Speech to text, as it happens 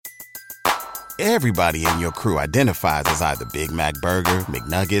Everybody in your crew identifies as either Big Mac Burger,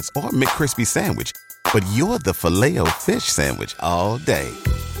 McNuggets, or McCrispy Sandwich. But you're the Filet-O-Fish Sandwich all day.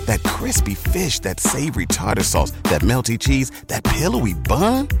 That crispy fish, that savory tartar sauce, that melty cheese, that pillowy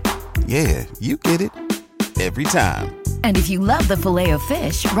bun. Yeah, you get it. Every time. And if you love the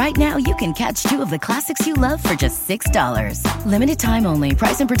Filet-O-Fish, right now you can catch two of the classics you love for just $6. Limited time only.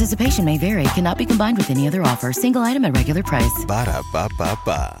 Price and participation may vary. Cannot be combined with any other offer. Single item at regular price.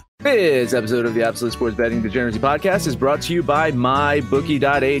 Ba-da-ba-ba-ba. This episode of the Absolute Sports Betting Degeneracy Podcast is brought to you by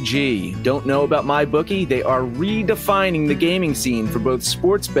MyBookie.ag. Don't know about MyBookie? They are redefining the gaming scene for both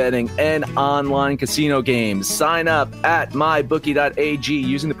sports betting and online casino games. Sign up at MyBookie.ag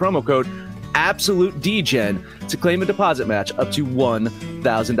using the promo code AbsoluteDegen to claim a deposit match up to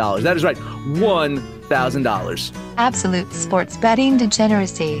 $1,000. That is right, $1,000. Absolute Sports Betting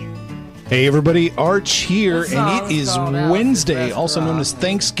Degeneracy. Hey everybody, Arch here, and it is Wednesday, also known as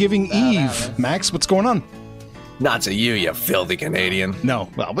Thanksgiving Eve. Max, what's going on? Not to you, you filthy Canadian. No,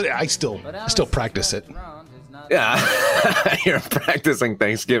 well, but I still practice it. Yeah, you're practicing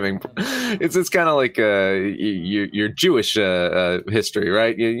Thanksgiving. It's kind of like your Jewish history,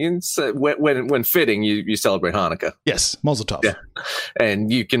 right? When fitting, you celebrate Hanukkah. Yes, Mazel Tov. Yeah,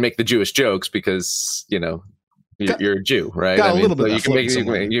 and you can make the Jewish jokes because you're a Jew, right? Got a little bit. You can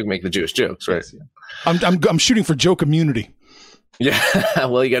make the Jewish jokes, right? Yes, yeah. I'm shooting for joke immunity. Yeah,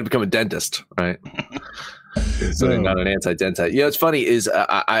 well, you got to become a dentist, right? So not an anti-dentite. It's funny is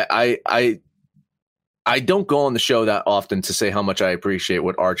I don't go on the show that often to say how much I appreciate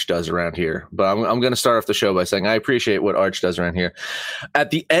what Arch does around here, but I'm going to start off the show by saying I appreciate what Arch does around here. At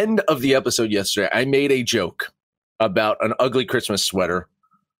the end of the episode yesterday, I made a joke about an ugly Christmas sweater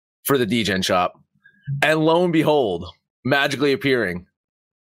for the Degen shop. And lo and behold, magically appearing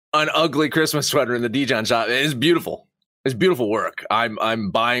an ugly Christmas sweater in the Degen shop. It is beautiful. It's beautiful work. I'm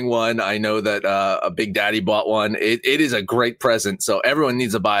buying one. I know that a Big Daddy bought one. It is a great present. So everyone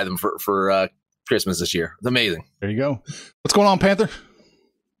needs to buy them for Christmas this year. It's amazing. There you go. What's going on, Panther?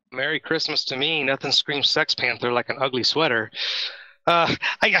 Merry Christmas to me. Nothing screams Sex Panther like an ugly sweater. I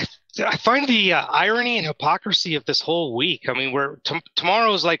find the irony and hypocrisy of this whole week. I mean,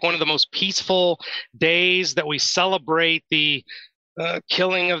 tomorrow is like one of the most peaceful days that we celebrate the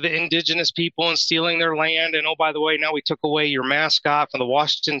killing of the indigenous people and stealing their land. And oh, by the way, now we took away your mascot from the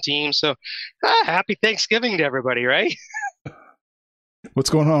Washington team. So happy Thanksgiving to everybody, right? What's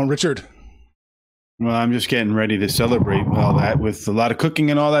going on, Richard? Well, I'm just getting ready to celebrate all that with a lot of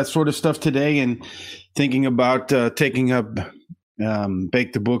cooking and all that sort of stuff today, and thinking about taking up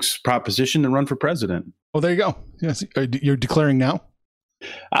Bake the Book's proposition to run for president. Oh, there you go. Yes, you're declaring now?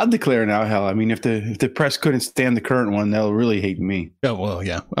 I'll declare now. Hell, I mean, if the press couldn't stand the current one, they'll really hate me. Yeah, well,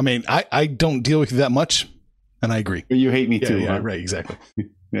 yeah. I mean, I don't deal with you that much, and I agree. You hate me too. Yeah, huh? Right, exactly.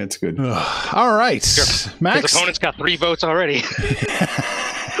 That's good. All right, sure. Max. His opponent's got 3 votes already.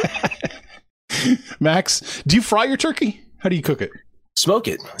 Max, do you fry your turkey? How do you cook it? Smoke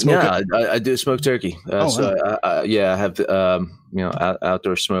it. I do smoke turkey. I have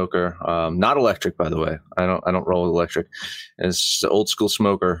outdoor smoker, not electric, by the way. I don't roll with electric. It's the old school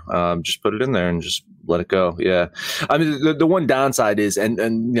smoker. Just put it in there and just let it go. Yeah. I mean, the one downside is,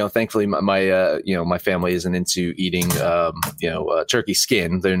 and thankfully my family isn't into eating turkey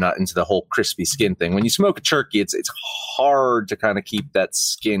skin. They're not into the whole crispy skin thing. When you smoke a turkey, it's hard to kind of keep that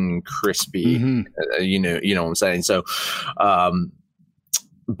skin crispy. Mm-hmm. You know what I'm saying? So,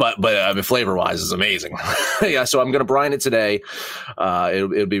 But I mean, flavor wise is amazing. Yeah. So I'm going to brine it today.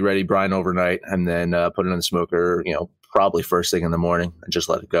 It'll be ready, brine overnight, and then put it in the smoker, probably first thing in the morning, and just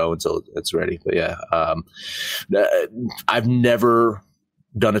let it go until it's ready. But yeah, I've never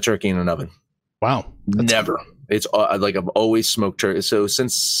done a turkey in an oven. Wow. Never. It's like I've always smoked turkey. So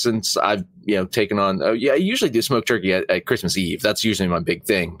since I've taken on, I usually do smoked turkey at Christmas Eve. That's usually my big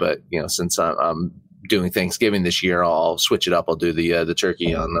thing. But since I'm doing Thanksgiving this year, I'll switch it up. I'll do the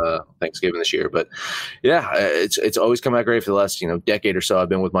turkey on Thanksgiving this year. But yeah, it's always come out great for the last decade or so. I've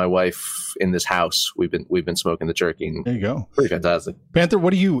been with my wife in this house. We've been smoking the turkey. And there you go. Pretty fantastic. Panther,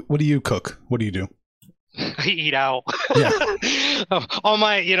 what do you cook? What do you do? I eat out. Yeah. all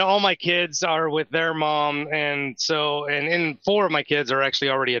my kids are with their mom, and 4 of my kids are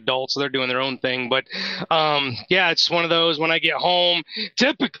actually already adults, so they're doing their own thing. But it's one of those when I get home,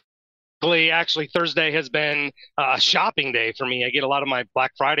 actually Thursday has been a shopping day for me. I get a lot of my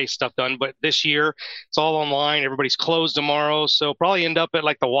Black Friday stuff done, but this year it's all online. Everybody's closed tomorrow, so probably end up at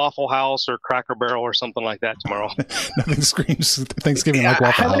like the Waffle House or Cracker Barrel or something like that tomorrow. Nothing screams Thanksgiving like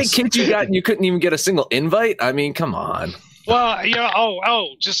Waffle House. How many kids you got and you couldn't even get a single invite? I mean, come on.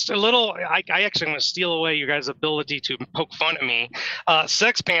 Well, just a little. I actually want to steal away your guys' ability to poke fun at me.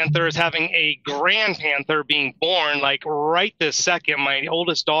 Sex Panther is having a Grand Panther being born, like right this second. My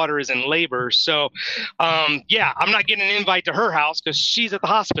oldest daughter is in labor, so I'm not getting an invite to her house because she's at the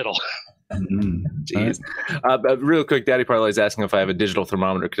hospital. Jeez. Real quick, Daddy Parlay is asking if I have a digital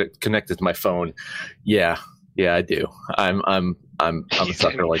thermometer connected to my phone. Yeah, I do. I'm a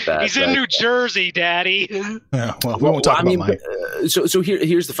sucker like that. He's in New Jersey, Daddy. Yeah, well, we won't talk about mine. So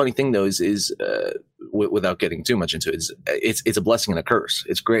here's the funny thing, though, is without getting too much into it, it's a blessing and a curse.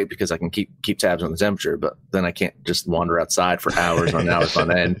 It's great because I can keep tabs on the temperature, but then I can't just wander outside for hours on hours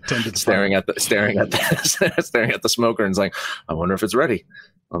on end, staring at the smoker, and it's like, I wonder if it's ready.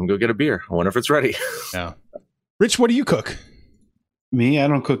 I'm gonna go get a beer. I wonder if it's ready. Yeah. Rich, what do you cook? Me, I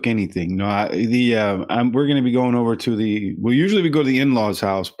don't cook anything. No, we're going to be going over to usually we go to the in-laws'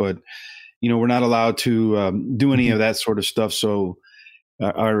 house, but we're not allowed to do any of that sort of stuff. So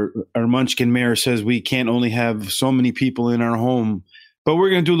our Munchkin mayor says we can't only have so many people in our home, but we're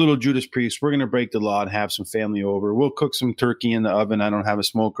going to do a little Judas Priest. We're going to break the law and have some family over. We'll cook some turkey in the oven. I don't have a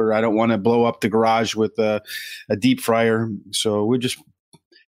smoker. I don't want to blow up the garage with a deep fryer. So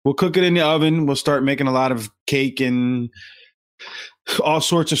we'll cook it in the oven. We'll start making a lot of cake and all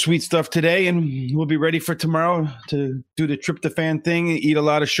sorts of sweet stuff today, and we'll be ready for tomorrow to do the tryptophan thing, eat a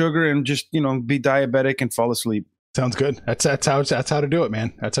lot of sugar, and just be diabetic and fall asleep. Sounds good. That's how to do it,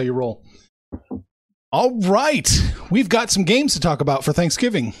 man. That's how you roll. All right, we've got some games to talk about for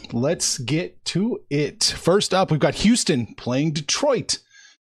Thanksgiving. Let's get to it. First up, we've got Houston playing Detroit.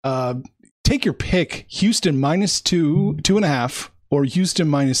 Take your pick: Houston -2, 2.5, or Houston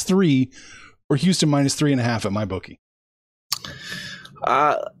 -3, or Houston -3.5 at MyBookie.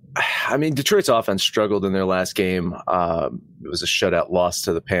 Detroit's offense struggled in their last game. It was a shutout loss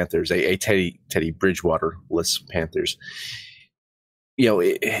to the Panthers, a Teddy Bridgewater-less Panthers.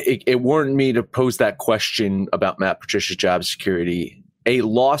 It warned me to pose that question about Matt Patricia's job security. A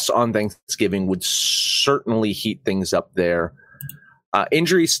loss on Thanksgiving would certainly heat things up there.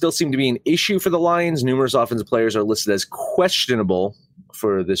 Injuries still seem to be an issue for the Lions. Numerous offensive players are listed as questionable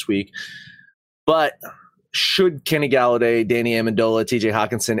for this week. But should Kenny Galladay, Danny Amendola, TJ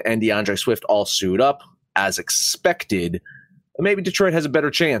Hawkinson, and DeAndre Swift all suit up as expected, maybe Detroit has a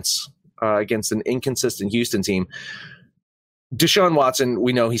better chance against an inconsistent Houston team. Deshaun Watson,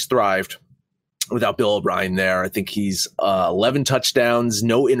 we know he's thrived without Bill O'Brien there. I think he's 11 touchdowns,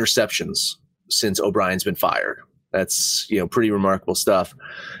 no interceptions since O'Brien's been fired. That's pretty remarkable stuff.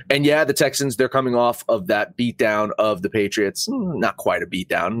 And yeah, the Texans, they're coming off of that beatdown of the Patriots. Not quite a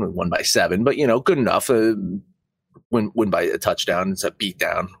beatdown, won by 7, but good enough. Win by a touchdown, it's a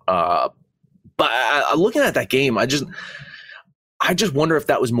beatdown. But looking at that game, I just wonder if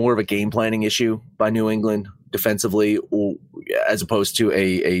that was more of a game planning issue by New England defensively, as opposed to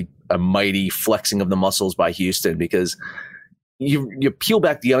a mighty flexing of the muscles by Houston, because you peel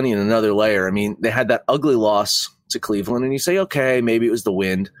back the onion another layer. They had that ugly loss to Cleveland, and you say, okay, maybe it was the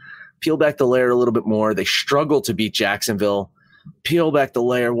wind. Peel back the layer a little bit more. They struggled to beat Jacksonville. Peel back the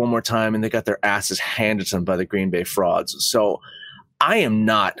layer one more time, and they got their asses handed to them by the Green Bay Frauds. So I am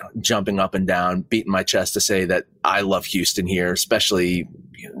not jumping up and down, beating my chest to say that I love Houston here, especially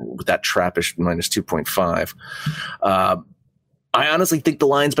with that trappish -2.5. I honestly think the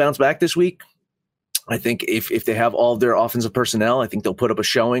Lions bounce back this week. I think if they have all of their offensive personnel, I think they'll put up a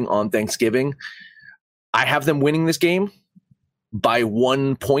showing on Thanksgiving. I have them winning this game by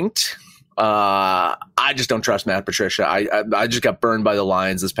 1 point. I just don't trust Matt Patricia. I just got burned by the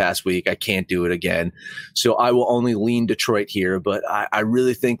Lions this past week. I can't do it again. So I will only lean Detroit here, but I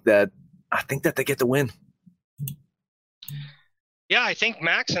really think that they get the win. Yeah, I think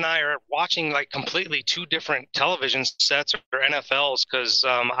Max and I are watching like completely two different television sets or NFLs, because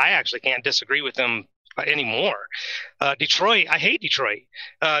I actually can't disagree with them anymore. Detroit, I hate Detroit.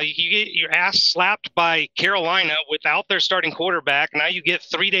 You get your ass slapped by Carolina without their starting quarterback. Now you get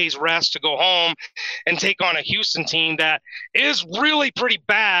 3 days rest to go home and take on a Houston team that is really pretty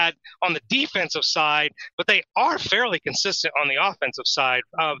bad on the defensive side, but they are fairly consistent on the offensive side.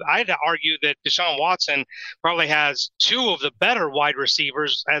 I'd argue that Deshaun Watson probably has two of the better wide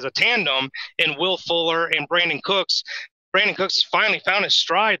receivers as a tandem in Will Fuller and Brandon Cooks. Brandon Cooks finally found his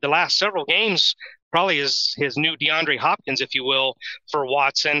stride the last several games. Probably his new DeAndre Hopkins, if you will, for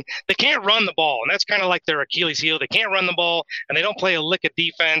Watson. They can't run the ball, and that's kind of like their Achilles heel. They can't run the ball, and they don't play a lick of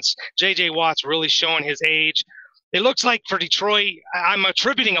defense. J.J. Watt's really showing his age. It looks like for Detroit, I'm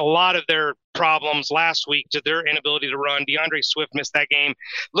attributing a lot of their problems last week to their inability to run. DeAndre Swift missed that game.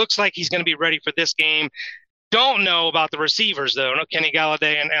 Looks like he's going to be ready for this game. Don't know about the receivers, though. No Kenny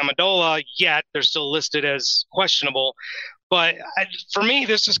Galladay and Amendola yet. They're still listed as questionable. But for me,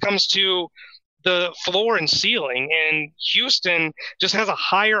 this just comes to the floor and ceiling, and Houston just has a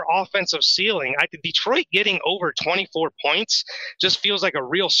higher offensive ceiling. Detroit getting over 24 points just feels like a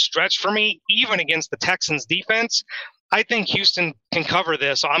real stretch for me, even against the Texans defense. I think Houston can cover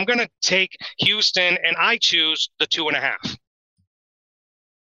this. So I'm going to take Houston, and I choose the 2.5.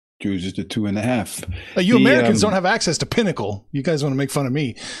 Chooses the 2.5. You Americans don't have access to Pinnacle. You guys want to make fun of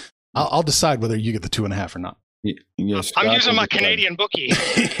me. I'll decide whether you get the 2.5 or not. Yes, I'm using my Canadian bookie.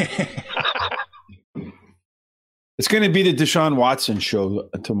 It's going to be the Deshaun Watson show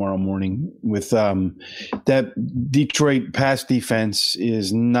tomorrow morning with that Detroit pass defense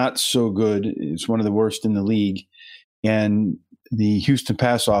is not so good. It's one of the worst in the league. And the Houston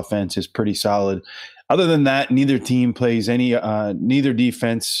pass offense is pretty solid. Other than that, neither team plays neither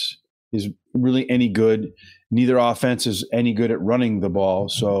defense is really any good. Neither offense is any good at running the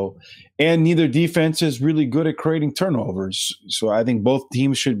ball. And neither defense is really good at creating turnovers. So I think both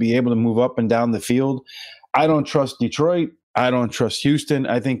teams should be able to move up and down the field. I don't trust Detroit. I don't trust Houston.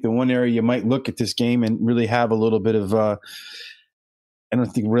 I think the one area you might look at this game and really have a little bit of, I don't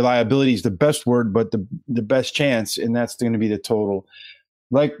think reliability is the best word, but the best chance, and that's going to be the total.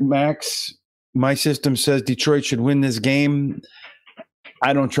 Like Max, my system says Detroit should win this game.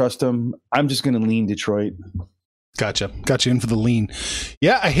 I don't trust them. I'm just going to lean Detroit. Gotcha. Got you in for the lean.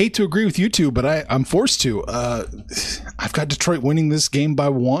 Yeah, I hate to agree with you two, but I'm forced to. I've got Detroit winning this game by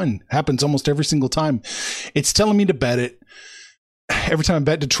 1. Happens almost every single time. It's telling me to bet it. Every time I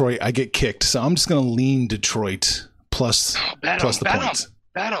bet Detroit, I get kicked. So I'm just going to lean Detroit plus the points.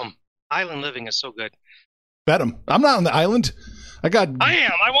 Bet them. Island living is so good. Bet them. I'm not on the island. I am.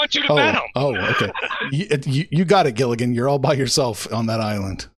 I want you to bet them. Oh, okay. You got it, Gilligan. You're all by yourself on that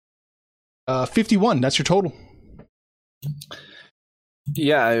island. 51. That's your total.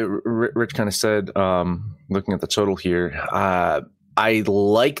 Yeah, Rich kind of said, looking at the total here, I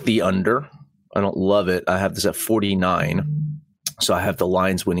like the under. I don't love it. I have this at 49. So I have the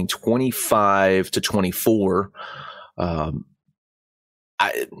Lions winning 25-24.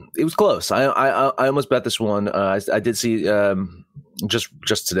 It was close. I almost bet this one. I did see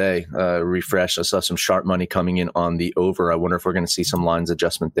just today refresh. I saw some sharp money coming in on the over. I wonder if we're going to see some lines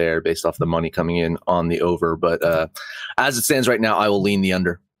adjustment there based off the money coming in on the over. But as it stands right now, I will lean the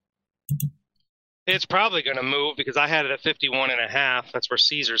under. It's probably going to move because I had it at 51.5. That's where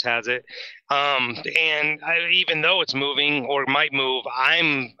Caesars has it. Even though it's moving or might move,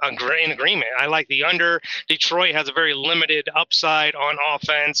 I'm in agreement. I like the under. Detroit has a very limited upside on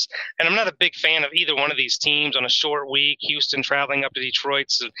offense, and I'm not a big fan of either one of these teams on a short week. Houston traveling up to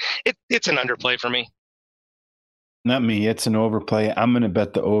Detroit, so it's an underplay for me. Not me. It's an overplay. I'm going to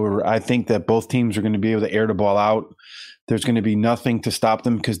bet the over. I think that both teams are going to be able to air the ball out. There's going to be nothing to stop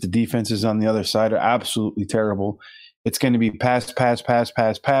them because the defenses on the other side are absolutely terrible. It's going to be pass, points.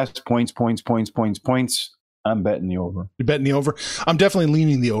 I'm betting the over. You're betting the over? I'm definitely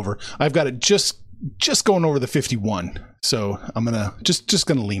leaning the over. I've got it just going over the 51. So I'm going to just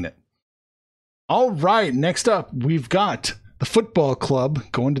going to lean it. All right. Next up, we've got the football club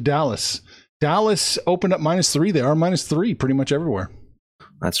going to Dallas. Dallas opened up -3. They are -3 pretty much everywhere.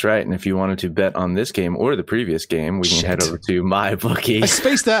 That's right. And if you wanted to bet on this game or the previous game, we can head over to MyBookie. I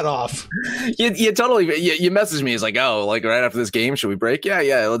spaced that off. You totally you messaged me. It's like, oh, like right after this game, should we break?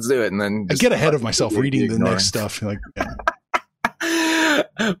 Yeah, let's do it. And then I get ahead of myself reading the next stuff. Like, yeah.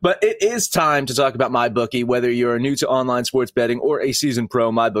 But it is time to talk about MyBookie. Whether you're new to online sports betting or a seasoned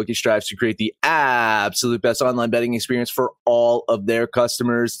pro, MyBookie strives to create the absolute best online betting experience for all of their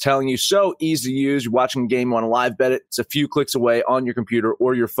customers. Telling you so easy to use. You're watching a game, you want to live bet it. It's a few clicks away on your computer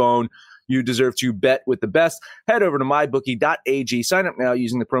or your phone. You deserve to bet with the best. Head over to mybookie.ag. Sign up now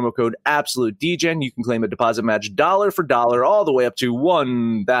using the promo code AbsoluteDGen. You can claim a deposit match dollar for dollar all the way up to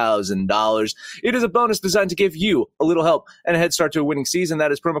 $1,000. It is a bonus designed to give you a little help and a head start to a winning season.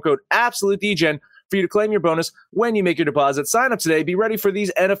 That is promo code AbsoluteDGen for you to claim your bonus when you make your deposit. Sign up today. Be ready for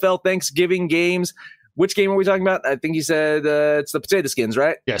these NFL Thanksgiving games. Which game are we talking about? I think he said it's the potato skins,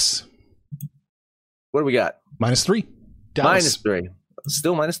 right? Yes. What do we got? -3. Dallas. -3.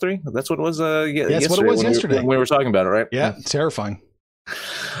 Still -3? That's what it was that's what it was yesterday. When we were talking about it, right? Yeah, it's terrifying.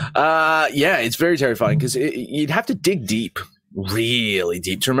 Yeah, it's very terrifying because you'd have to dig deep, really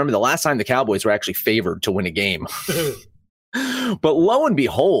deep, to remember the last time the Cowboys were actually favored to win a game. But lo and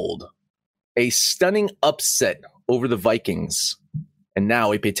behold, a stunning upset over the Vikings, and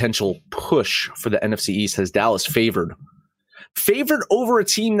now a potential push for the NFC East has Dallas favored over a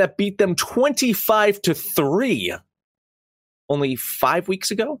team that beat them 25-3. Only 5 weeks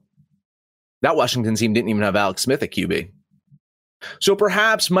ago. That Washington team didn't even have Alex Smith at QB. So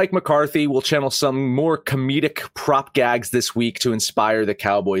perhaps Mike McCarthy will channel some more comedic prop gags this week to inspire the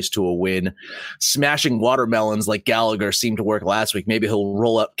Cowboys to a win. Smashing watermelons like Gallagher seemed to work last week. Maybe he'll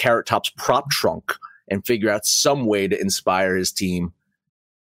roll up Carrot Top's prop trunk and figure out some way to inspire his team.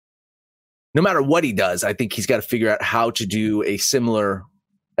 No matter what he does, I think he's got to figure out how to do a similar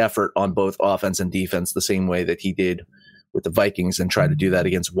effort on both offense and defense the same way that he did with the Vikings and try to do that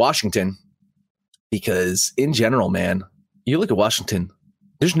against Washington. Because in general, man, you look at Washington,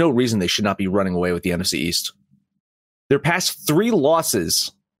 there's no reason they should not be running away with the NFC East. Their past 3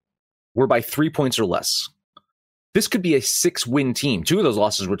 losses were by 3 points or less. This could be a 6-win team. 2 of those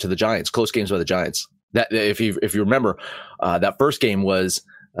losses were to the Giants, close games by the Giants. That if you remember, that first game was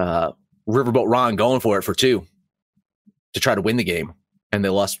Riverboat Ron going for it for 2 to try to win the game, and they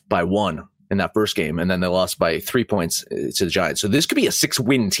lost by 1 in that first game, and then they lost by 3 points to the Giants. So this could be a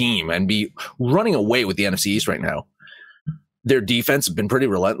 6-win team and be running away with the NFC East right now. Their defense has been pretty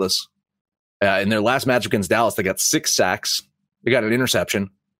relentless. In their last match against Dallas, they got 6 sacks. They got an interception.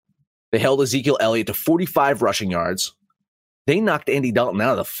 They held Ezekiel Elliott to 45 rushing yards. They knocked Andy Dalton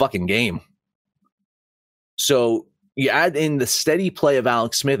out of the fucking game. So you add in the steady play of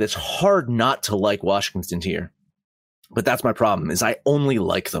Alex Smith, it's hard not to like Washington here. But that's my problem, is I only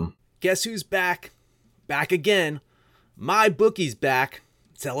like them. Guess who's back? Back again. My bookie's back.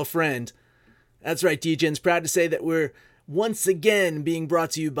 Tell a friend. That's right, Degen's proud to say that we're once again being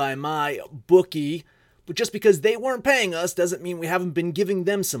brought to you by my bookie. But just because they weren't paying us doesn't mean we haven't been giving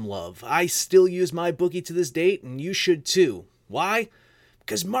them some love. I still use my bookie to this date, and you should too. Why?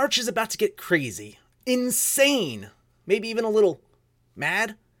 Because March is about to get crazy. Insane. Maybe even a little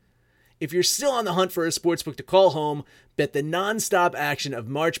mad. If you're still on the hunt for a sportsbook to call home, bet the non-stop action of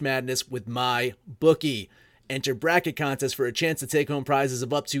March Madness with my bookie. Enter bracket contests for a chance to take home prizes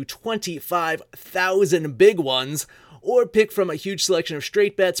of up to 25,000 big ones, or pick from a huge selection of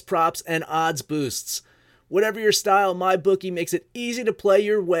straight bets, props, and odds boosts. Whatever your style, MyBookie makes it easy to play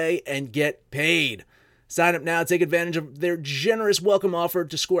your way and get paid. Sign up now, take advantage of their generous welcome offer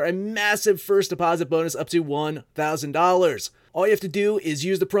to score a massive first deposit bonus up to $1,000. All you have to do is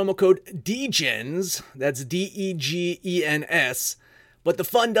use the promo code DEGENS, that's DEGENS, but the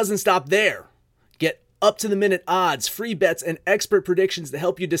fun doesn't stop there. Get up-to-the-minute odds, free bets, and expert predictions to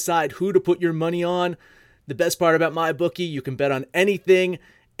help you decide who to put your money on. The best part about MyBookie, you can bet on anything,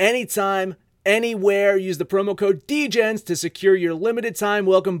 anytime, anywhere. Use the promo code DEGENS to secure your limited time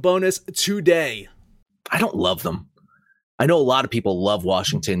welcome bonus today. I don't love them. I know a lot of people love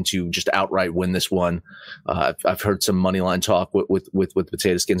Washington to just outright win this one. I've heard some money line talk with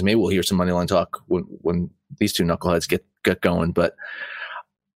potato skins. Maybe we'll hear some money line talk when these 2 knuckleheads get going. But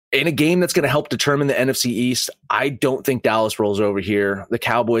in a game that's going to help determine the NFC East, I don't think Dallas rolls over here. The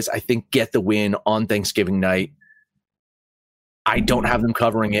Cowboys, I think, get the win on Thanksgiving night. I don't have them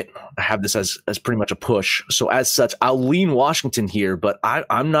covering it. I have this as pretty much a push. So as such, I'll lean Washington here, but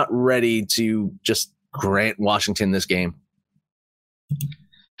I'm not ready to just grant Washington this game.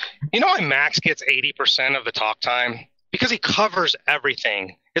 You know why Max gets 80% of the talk time? Because he covers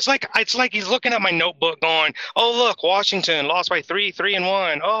everything. It's like he's looking at my notebook going, oh, look, Washington lost by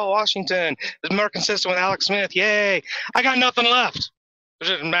 3-1. Oh, Washington is more consistent with Alex Smith. Yay. I got nothing left.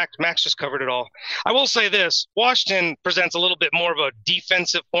 Max just covered it all. I will say this. Washington presents a little bit more of a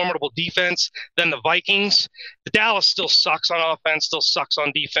defensive, formidable defense than the Vikings. The Dallas still sucks on offense, still sucks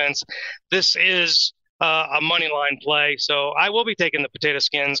on defense. This is a money line play. So I will be taking the potato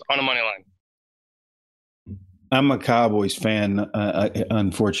skins on a money line. I'm a Cowboys fan.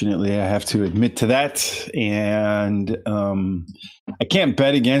 Unfortunately, I have to admit to that. And I can't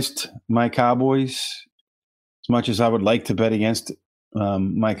bet against my Cowboys as much as I would like to bet against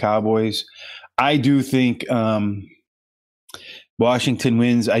my Cowboys. I do think Washington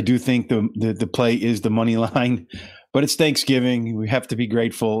wins. I do think the play is the money line. But it's Thanksgiving. We have to be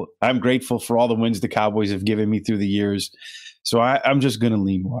grateful. I'm grateful for all the wins the Cowboys have given me through the years. So I'm just going to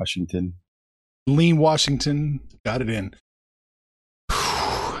lean Washington. Lean Washington. Got it in.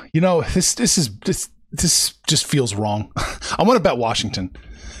 You know, this just feels wrong. I want to bet Washington,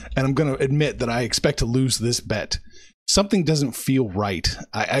 and I'm going to admit that I expect to lose this bet. Something doesn't feel right.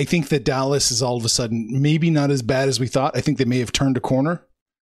 I think that Dallas is all of a sudden maybe not as bad as we thought. I think they may have turned a corner.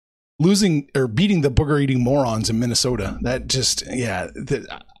 Losing or beating the booger-eating morons in Minnesota, that just,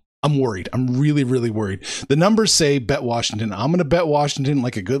 I'm worried. I'm really, really worried. The numbers say bet Washington. I'm going to bet Washington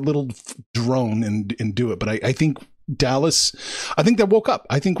like a good little drone and do it. But I think Dallas, I think they woke up.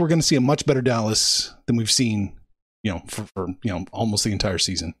 I think we're going to see a much better Dallas than we've seen, for almost the entire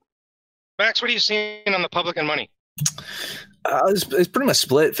season. Max, what are you seeing on the public and money? It's pretty much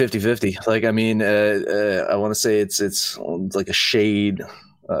split 50-50. Like, I mean, I want to say it's like a shade,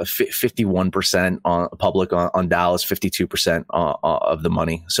 51% on public on Dallas, 52% of the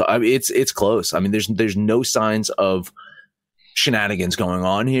money. So I mean, it's close. I mean, there's no signs of shenanigans going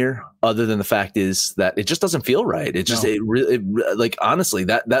on here, other than the fact is that it just doesn't feel right. It just like, honestly,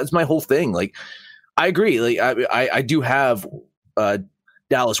 that's my whole thing. Like, I agree. Like, I do have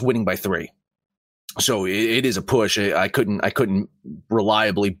Dallas winning by 3. So it is a push. I couldn't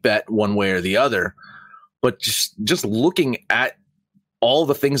reliably bet one way or the other, but just looking at all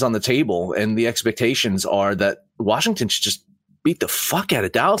the things on the table, and the expectations are that Washington should just beat the fuck out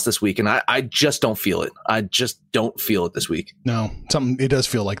of Dallas this week. And I just don't feel it. I just don't feel it this week. No, it does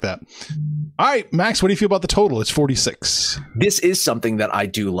feel like that. All right, Max, what do you feel about the total? It's 46. This is something that I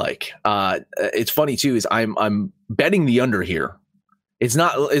do like. It's funny too, is I'm betting the under here. It's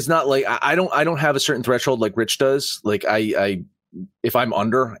not like I don't have a certain threshold like Rich does. Like I if I'm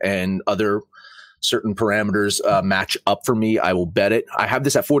under and other certain parameters match up for me, I will bet it. I have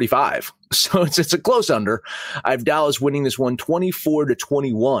this at 45. So it's a close under. I have Dallas winning this one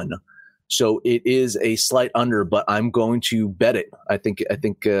 24-21. So it is a slight under, but I'm going to bet it. I think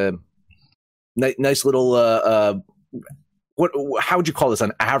nice little how would you call this?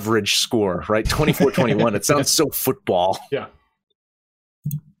 An average score, right? 24-21. It sounds so football. Yeah.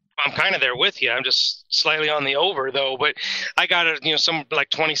 I'm kind of there with you. I'm just slightly on the over though, but I got it, some like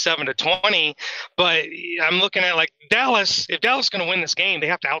 27-20, but I'm looking at like Dallas. If Dallas is going to win this game, they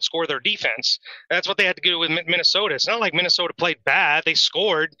have to outscore their defense. That's what they had to do with Minnesota. It's not like Minnesota played bad. They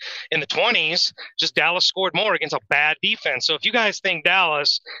scored in the 20s, just Dallas scored more against a bad defense. So if you guys think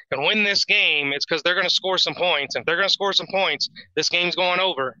Dallas can win this game, it's because they're going to score some points. And if they're going to score some points, this game's going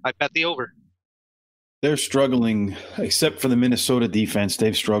over. I bet the over. They're struggling, except for the Minnesota defense.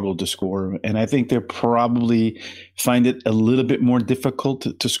 They've struggled to score, and I think they'll probably find it a little bit more difficult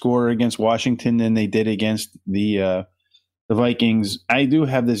to score against Washington than they did against the Vikings. I do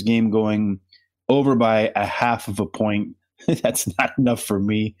have this game going over by a half of a point. That's not enough for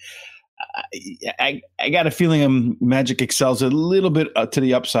me. I got a feeling Magic excels a little bit to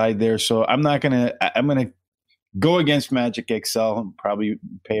the upside there, so I'm gonna go against Magic Excel and probably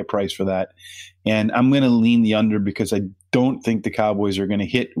pay a price for that. And I'm going to lean the under because I don't think the Cowboys are going to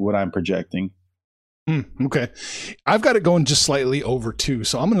hit what I'm projecting. Okay. I've got it going just slightly over too.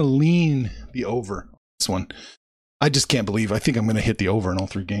 So I'm going to lean the over this one. I just can't believe. I think I'm going to hit the over in all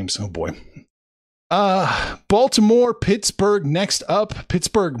 3 games. Oh boy. Baltimore, Pittsburgh next up.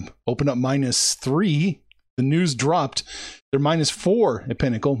 Pittsburgh opened up -3. The news dropped. They're -4 at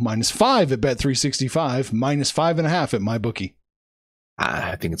Pinnacle, -5 at Bet365, -5.5 at MyBookie.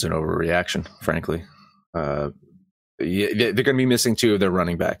 I think it's an overreaction, frankly. They're going to be missing 2 of their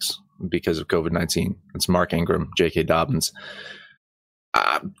running backs because of COVID-19. It's Mark Ingram, J.K. Dobbins.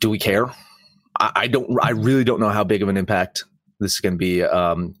 Do we care? I really don't know how big of an impact this is going to be.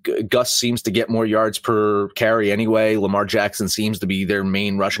 Gus seems to get more yards per carry anyway. Lamar Jackson seems to be their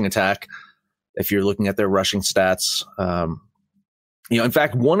main rushing attack. If you're looking at their rushing stats, in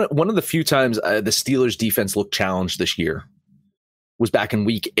fact, one of the few times the Steelers defense looked challenged this year was back in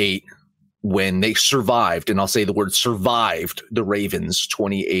week 8 when they survived, and I'll say the word survived, the Ravens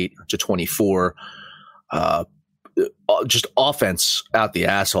 28-24. Just offense out the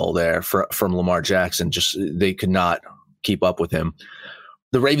asshole there from Lamar Jackson. Just they could not keep up with him.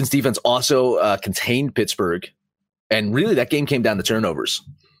 The Ravens defense also contained Pittsburgh, and really that game came down to turnovers.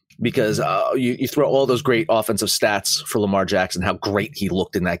 Because you throw all those great offensive stats for Lamar Jackson, how great he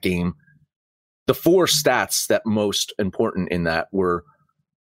looked in that game. The 4 stats that most important in that were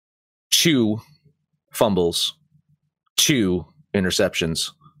 2 fumbles, 2 interceptions,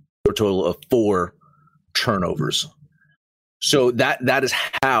 for a total of 4 turnovers. So that is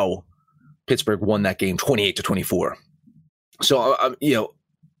how Pittsburgh won that game 28-24. So,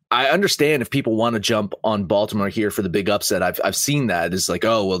 I understand if people want to jump on Baltimore here for the big upset. I've seen that. It's like,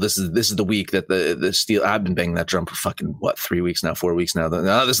 oh well, this is the week that the Steelers. I've been banging that drum for fucking 3 weeks now, 4 weeks now.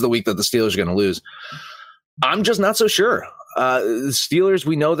 No, this is the week that the Steelers are going to lose. I'm just not so sure. The Steelers,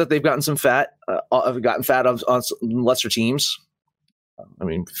 we know that they've gotten some fat. Have gotten fat on lesser teams. I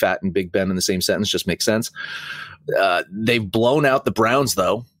mean, fat and Big Ben in the same sentence just makes sense. They've blown out the Browns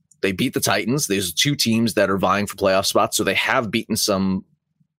though. They beat the Titans. There's 2 teams that are vying for playoff spots, so they have beaten some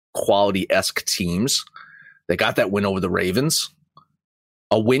quality-esque teams. They got that win over the Ravens.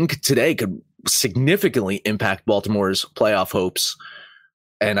 A win today could significantly impact Baltimore's playoff hopes,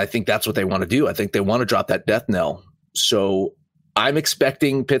 and I think that's what they want to do. I think they want to drop that death knell. So I'm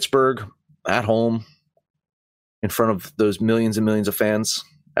expecting Pittsburgh at home in front of those millions and millions of fans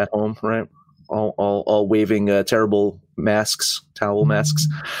at home, right? all waving terrible masks, towel masks.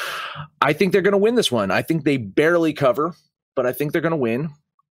 I think they're going to win this one. I think they barely cover, but I think they're going to win.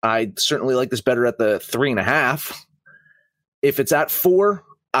 I certainly like this better at the 3.5. If it's at 4,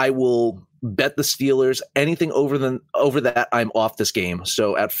 I will bet the Steelers. Anything over that, I'm off this game.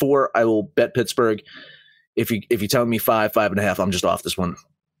 So at 4, I will bet Pittsburgh. If you tell me 5.5, I'm just off this one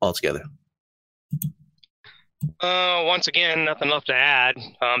altogether. Once again, nothing left to add.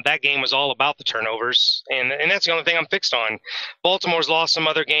 That game was all about the turnovers, and that's the only thing I'm fixed on. Baltimore's lost some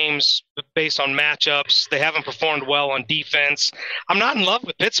other games based on matchups. They haven't performed well on defense. I'm not in love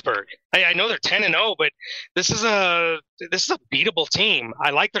with Pittsburgh. I know they're 10-0, but this is a beatable team.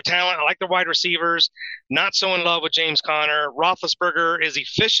 I like their talent. I like their wide receivers. Not so in love with James Conner. Roethlisberger is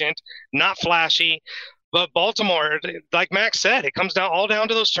efficient, not flashy. But Baltimore, like Max said, it comes all down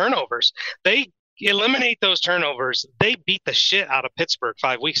to those turnovers. They eliminate those turnovers. They beat the shit out of Pittsburgh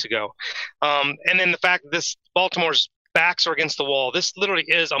 5 weeks ago. And then the fact that this Baltimore's backs are against the wall, this literally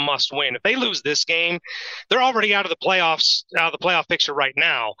is a must win. If they lose this game, they're already out of the playoff picture right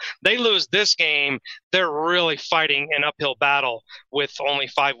now. They lose this game, they're really fighting an uphill battle with only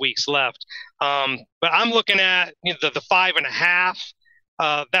 5 weeks left. But I'm looking at the 5.5.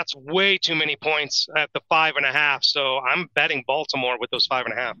 That's way too many points at the 5.5. So I'm betting Baltimore with those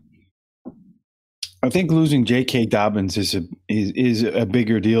 5.5. I think losing J.K. Dobbins is a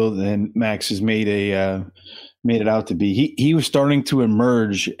bigger deal than Max has made it out to be. He was starting to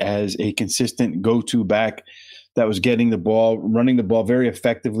emerge as a consistent go-to back that was getting the ball, running the ball very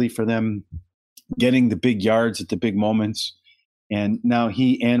effectively for them, getting the big yards at the big moments. And now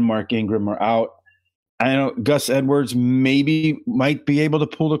he and Mark Ingram are out. I know Gus Edwards might be able to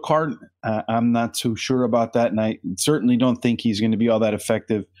pull the card. I'm not so sure about that, and I certainly don't think he's going to be all that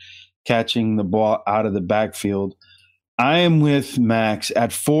effective catching the ball out of the backfield. I am with Max.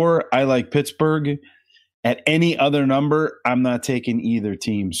 At 4, I like Pittsburgh. At any other number, I'm not taking either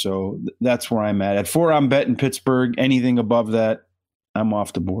team. So that's where I'm at. At 4, I'm betting Pittsburgh. Anything above that, I'm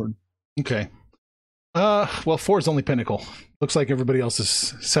off the board. Okay. Well, 4 is only pinnacle. Looks like everybody else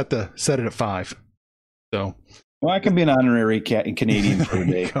is set it at 5. So, well, I can be an honorary Canadian for a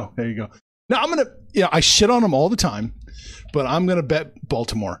day. There you go. Now I'm gonna, I shit on them all the time, but I'm gonna bet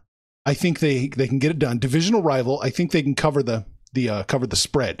Baltimore. I think they can get it done. Divisional rival. I think they can cover the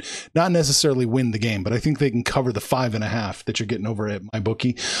spread. Not necessarily win the game, but I think they can cover the 5.5 that you're getting over at my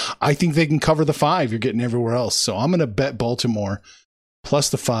bookie. I think they can cover the 5 you're getting everywhere else. So I'm gonna bet Baltimore plus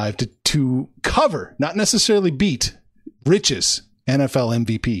the 5 to cover, not necessarily beat Rich's NFL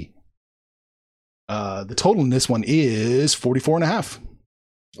MVP. The total in this one is 44.5.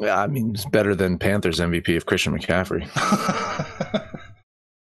 Yeah, I mean, it's better than Panthers MVP of Christian McCaffrey.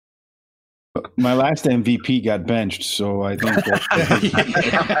 My last MVP got benched, so I think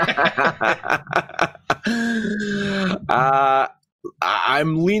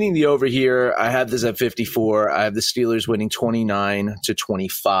I'm leaning the over here. I have this at 54. I have the Steelers winning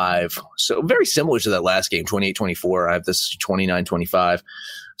 29-25. So very similar to that last game, 28-24. I have this 29-25.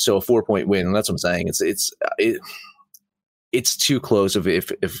 So a 4-point win. And that's what I'm saying. It's too close.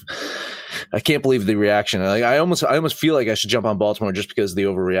 If I can't believe the reaction. I almost feel like I should jump on Baltimore just because of the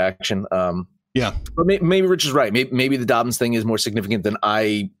overreaction. Yeah, but maybe Rich is right. Maybe the Dobbins thing is more significant than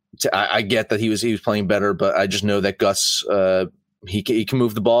I get that he was playing better, but I just know that Gus he can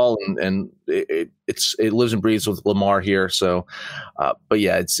move the ball and it lives and breathes with Lamar here. So, but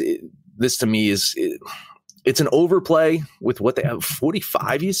yeah, this to me it's an overplay with what they have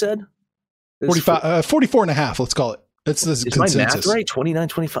 45. You said 45, 44.5. Let's call it. That's the consensus. My math right?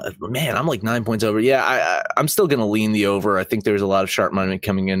 29-25. Man, I'm like 9 points over. Yeah, I'm still going to lean the over. I think there's a lot of sharp money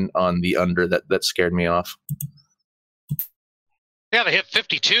coming in on the under that scared me off. Yeah, they hit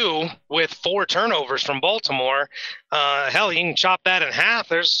 52 with 4 turnovers from Baltimore. Hell, you can chop that in half.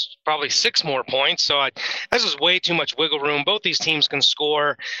 There's probably 6 more points. So this is way too much wiggle room. Both these teams can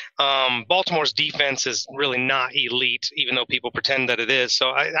score. Baltimore's defense is really not elite, even though people pretend that it is.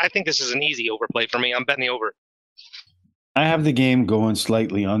 So I think this is an easy overplay for me. I'm betting the over. I have the game going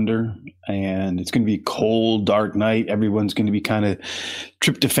slightly under, and it's going to be a cold, dark night. Everyone's going to be kind of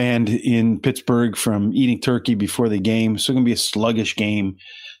tryptophaned in Pittsburgh from eating turkey before the game. So it's going to be a sluggish game,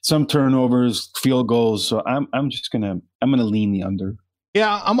 some turnovers, field goals. So I'm going to lean the under.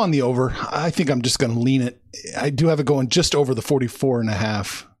 Yeah, I'm on the over. I think I'm just going to lean it. I do have it going just over the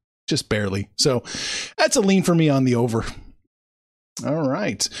 44.5, just barely. So that's a lean for me on the over. All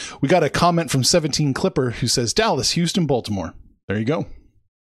right. We got a comment from 17 Clipper who says Dallas, Houston, Baltimore. There you go.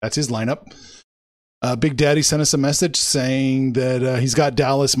 That's his lineup. Big Daddy sent us a message saying that he's got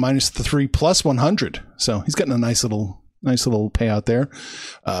Dallas -3 plus 100. So he's getting a nice little Nice little payout there.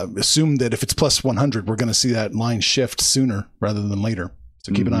 Assume that if it's plus 100, we're going to see that line shift sooner rather than later.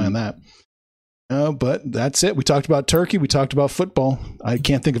 So keep an eye on that. But that's it. We talked about turkey. We talked about football. I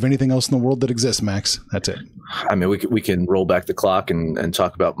can't think of anything else in the world that exists, Max. That's it. I mean, we can roll back the clock and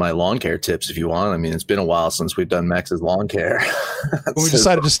talk about my lawn care tips if you want. I mean, it's been a while since we've done Max's lawn care. We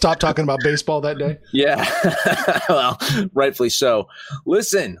decided to stop talking about baseball that day. Yeah, well, rightfully so.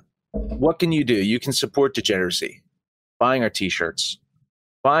 Listen, what can you do? You can support Degeneracy, buying our T-shirts,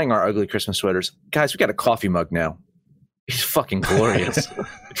 buying our ugly Christmas sweaters. Guys, we got a coffee mug now. It's fucking glorious.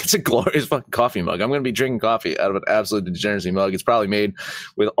 It's a glorious fucking coffee mug. I'm going to be drinking coffee out of an absolute Degeneracy mug. It's probably made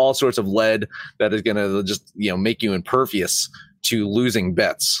with all sorts of lead that is going to just, make you impervious to losing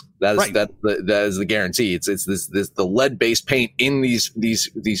bets. That is right. that is the guarantee. It's this the lead-based paint in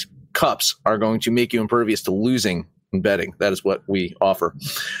these cups are going to make you impervious to losing in betting. That is what we offer.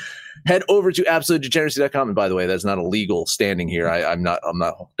 Head over to absolutedegeneracy.com. And by the way, that's not a legal standing here. I'm not,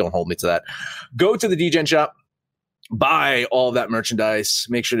 don't hold me to that. Go to the Degen shop. Buy all of that merchandise.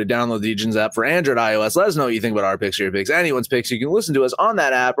 Make sure to download the Degens app for Android, iOS. Let us know what you think about our picks, your picks, anyone's picks. You can listen to us on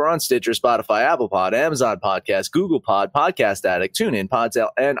that app or on Stitcher, Spotify, Apple Pod, Amazon Podcast, Google Pod, Podcast Addict, TuneIn,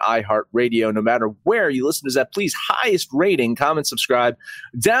 Podtail, and iHeartRadio. No matter where you listen to that, please highest rating, comment, subscribe,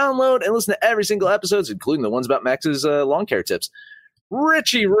 download, and listen to every single episode, including the ones about Max's lawn care tips.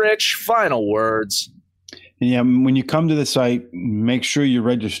 Richie Rich, final words. Yeah, when you come to the site, make sure you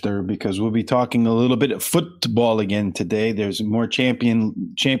register because we'll be talking a little bit of football again today. There's more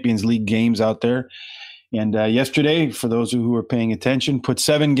Champions League games out there. And yesterday, for those who were paying attention, put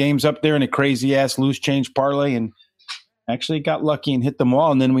 7 games up there in a crazy-ass loose change parlay and actually got lucky and hit them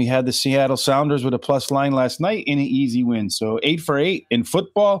all. And then we had the Seattle Sounders with a plus line last night in an easy win. So 8 for 8 in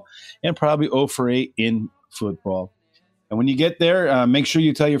football and probably 0 for 8 in football. And when you get there, make sure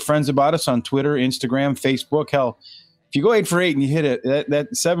you tell your friends about us on Twitter, Instagram, Facebook. Hell, if you go 8 for 8 and you hit it,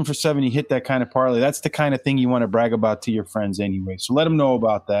 that 7 for 7, you hit that kind of parlay. That's the kind of thing you want to brag about to your friends anyway. So let them know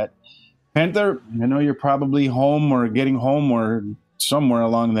about that. Panther, I know you're probably home or getting home or somewhere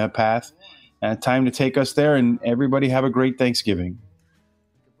along that path. Time to take us there, and everybody have a great Thanksgiving.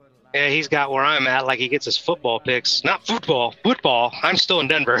 Yeah, he's got where I'm at, like he gets his football picks. Not football. I'm still in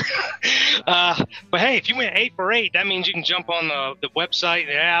Denver. But hey, if you went 8 for 8, that means you can jump on the website,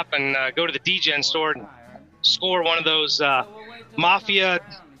 the app, and go to the Degen store and score one of those Mafia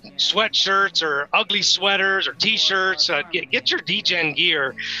sweatshirts or ugly sweaters or T-shirts. Get your Degen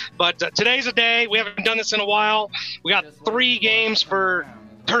gear. But today's a day. We haven't done this in a while. We got 3 games for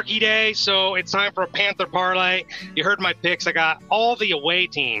Turkey Day, so it's time for a Panther parlay. You heard my picks. I got all the away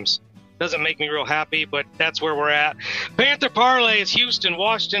teams. Doesn't make me real happy, but that's where we're at. Panther parlay is Houston,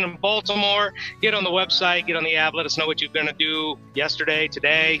 Washington, and Baltimore. Get on the website, get on the app. Let us know what you're going to do yesterday,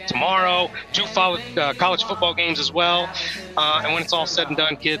 today, tomorrow. 2 college football games as well. And when it's all said and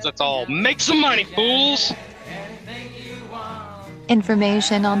done, kids, let's all make some money, fools.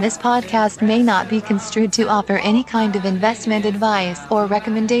 Information on this podcast may not be construed to offer any kind of investment advice or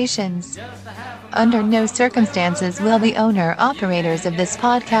recommendations. Under no circumstances will the owner-operators of this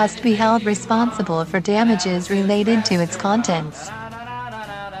podcast be held responsible for damages related to its contents.